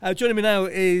Joining me now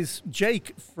is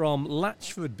Jake from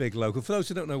Latchford Big Local. For those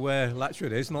who don't know where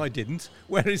Latchford is, and I didn't,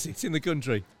 where is it in the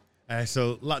country?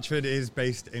 So Latchford is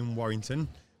based in Warrington,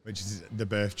 which is the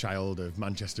birth child of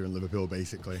Manchester and Liverpool,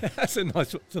 basically. That's a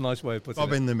nice way of putting it.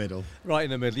 Bob in the middle. Right in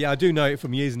the middle. Yeah, I do know it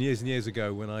from years and years and years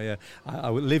ago when I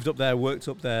lived up there, worked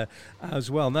up there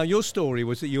as well. Now, your story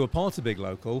was that you were part of Big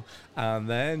Local, and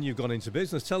then you've gone into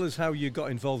business. Tell us how you got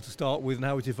involved to start with and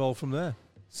how it evolved from there.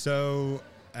 So,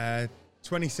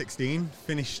 2016,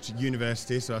 finished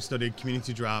university, so I studied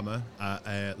community drama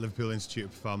at Liverpool Institute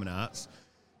of Performing Arts.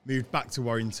 Moved back to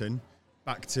Warrington,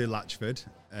 back to Latchford,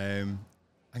 and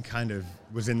kind of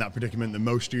was in that predicament that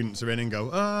most students are in and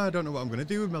go, I don't know what I'm going to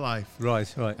do with my life. Right.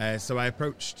 So I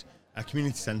approached a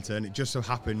community centre, and it just so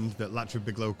happened that Latchford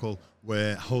Big Local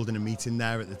were holding a meeting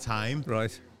there at the time.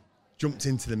 Right. Jumped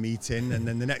into the meeting, and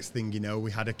then the next thing you know,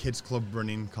 we had a kids club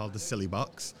running called the Silly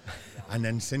Box. And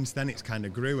then since then it's kind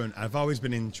of grew, and I've always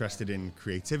been interested in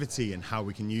creativity and how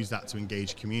we can use that to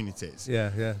engage communities.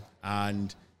 Yeah.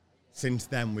 And since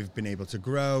then we've been able to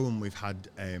grow, and we've had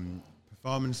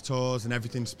performance tours and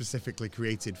everything specifically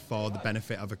created for the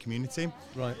benefit of a community.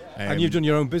 Right. And you've done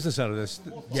your own business out of this.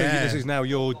 Yeah. So this is now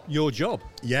your job.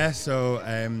 Yeah, so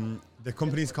the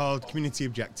company's called Community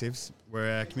Objectives.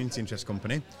 We're a community interest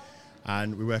company,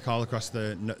 and we work all across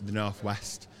the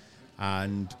Northwest.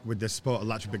 And with the support of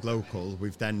Latchford Big Local,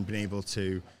 we've then been able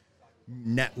to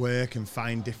network and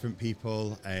find different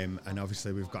people. And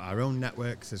obviously we've got our own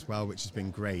networks as well, which has been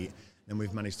great. And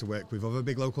we've managed to work with other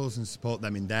big locals and support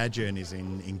them in their journeys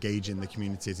in engaging the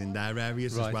communities in their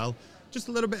areas as well. Just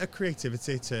a little bit of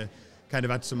creativity to kind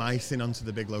of add some icing onto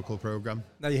the Big Local programme.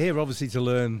 Now, you're here obviously to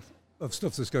learn of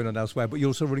stuff that's going on elsewhere, but you're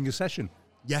also running a session.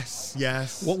 Yes.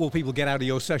 What will people get out of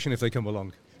your session if they come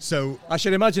along? So I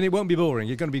should imagine it won't be boring.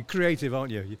 You're going to be creative,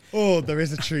 aren't you? Oh, there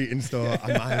is a treat in store.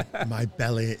 And my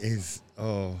belly is,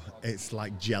 it's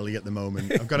like jelly at the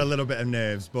moment. I've got a little bit of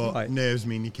nerves, but nerves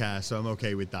mean you care, so I'm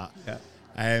okay with that.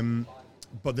 Yeah.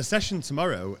 But the session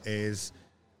tomorrow it's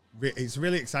a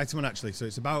really exciting one, actually. So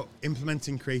it's about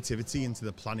implementing creativity into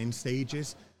the planning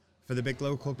stages for the Big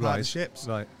Local partnerships.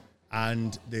 Right.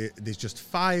 And there's just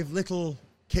 5 little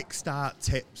kickstart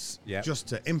tips just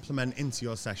to implement into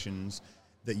your sessions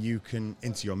that you can,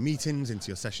 into your meetings, into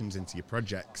your sessions, into your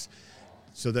projects,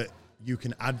 so that you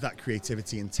can add that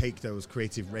creativity and take those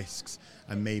creative risks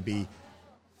and maybe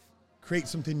create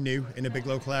something new in a Big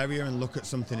Local area and look at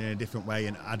something in a different way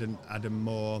and add a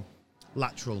more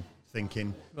lateral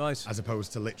thinking as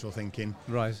opposed to literal thinking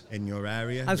in your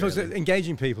area. I suppose that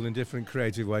engaging people in different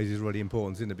creative ways is really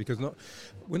important, isn't it? Because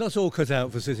we're not all cut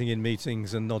out for sitting in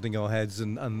meetings and nodding our heads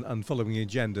and following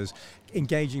agendas.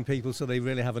 Engaging people so they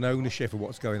really have an ownership of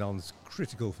what's going on is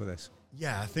critical for this.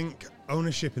 Yeah, I think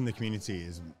ownership in the community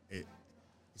is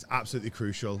absolutely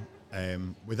crucial.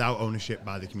 Without ownership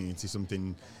by the community,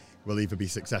 something will either be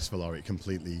successful or it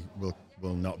completely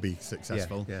will not be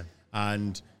successful. Yeah.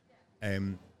 And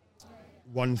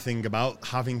one thing about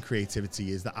having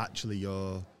creativity is that actually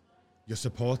you're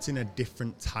supporting a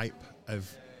different type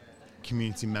of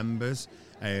community members,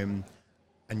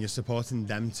 and you're supporting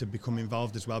them to become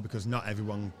involved as well, because not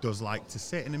everyone does like to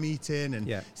sit in a meeting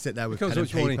and sit there with pen and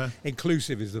paper.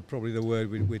 Inclusive is probably the word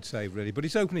we'd say, really. But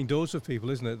it's opening doors for people,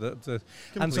 isn't it?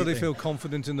 And so they feel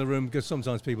confident in the room, because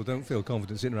sometimes people don't feel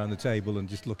confident sitting around the table and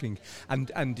just looking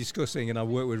and discussing. And I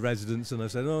work with residents and I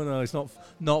said, no, it's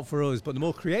not for us. But the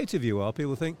more creative you are,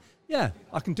 people think, yeah,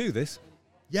 I can do this.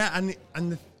 Yeah,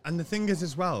 and the thing is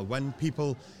as well, when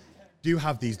people do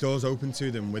have these doors open to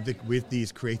them with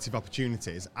these creative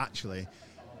opportunities, actually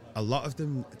a lot of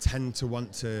them tend to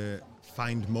want to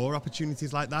find more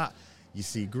opportunities like that. You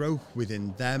see growth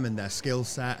within them and their skill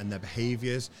set and their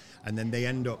behaviours, and then they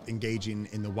end up engaging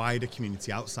in the wider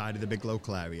community outside of the Big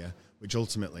Local area, which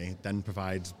ultimately then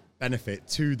provides benefit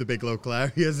to the Big Local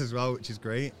areas as well, which is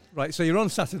great. Right, so you're on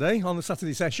Saturday, on the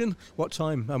Saturday session. What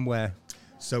time and where?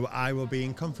 So I will be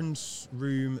in conference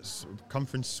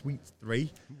suite 3.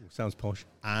 Ooh, sounds posh.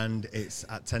 And it's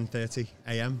at 10:30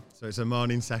 a.m. So it's a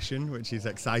morning session, which is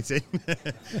exciting.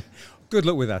 Good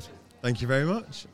luck with that. Thank you very much.